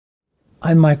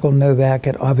I'm Michael Novak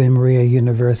at Ave Maria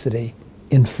University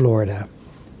in Florida.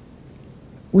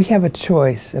 We have a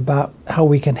choice about how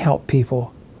we can help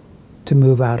people to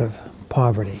move out of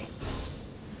poverty.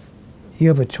 You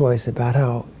have a choice about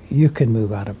how you can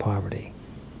move out of poverty.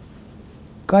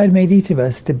 God made each of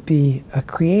us to be a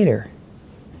creator,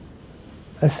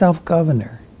 a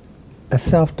self-governor, a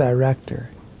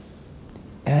self-director,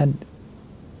 and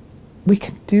we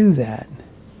can do that.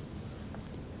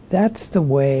 That's the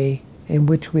way in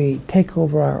which we take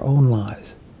over our own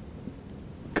lives,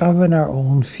 govern our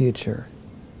own future,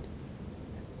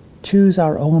 choose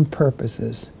our own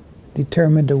purposes,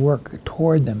 determined to work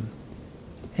toward them,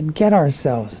 and get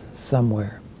ourselves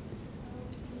somewhere.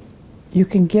 You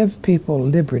can give people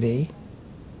liberty,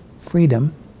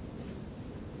 freedom,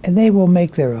 and they will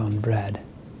make their own bread.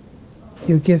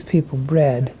 You give people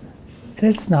bread, and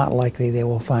it's not likely they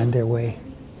will find their way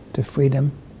to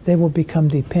freedom. They will become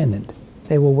dependent.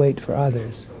 They will wait for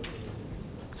others.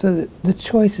 So the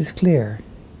choice is clear.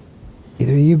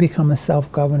 Either you become a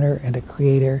self-governor and a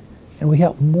creator, and we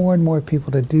help more and more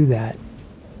people to do that,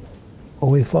 or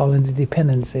we fall into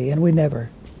dependency and we never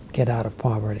get out of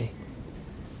poverty.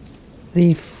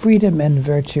 The Freedom and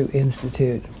Virtue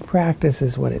Institute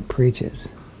practices what it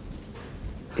preaches.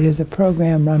 It is a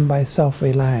program run by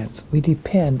self-reliance. We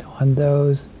depend on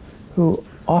those who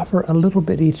offer a little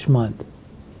bit each month.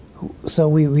 So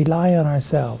we rely on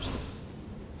ourselves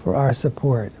for our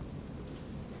support.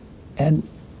 And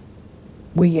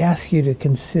we ask you to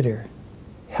consider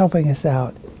helping us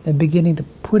out and beginning to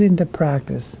put into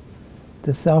practice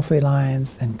the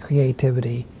self-reliance and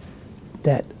creativity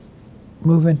that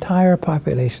move entire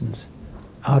populations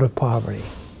out of poverty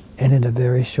and in a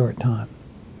very short time.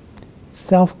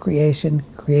 Self-creation,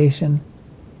 creation,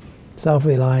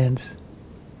 self-reliance,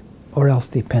 or else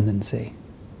dependency.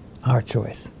 Our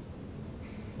choice.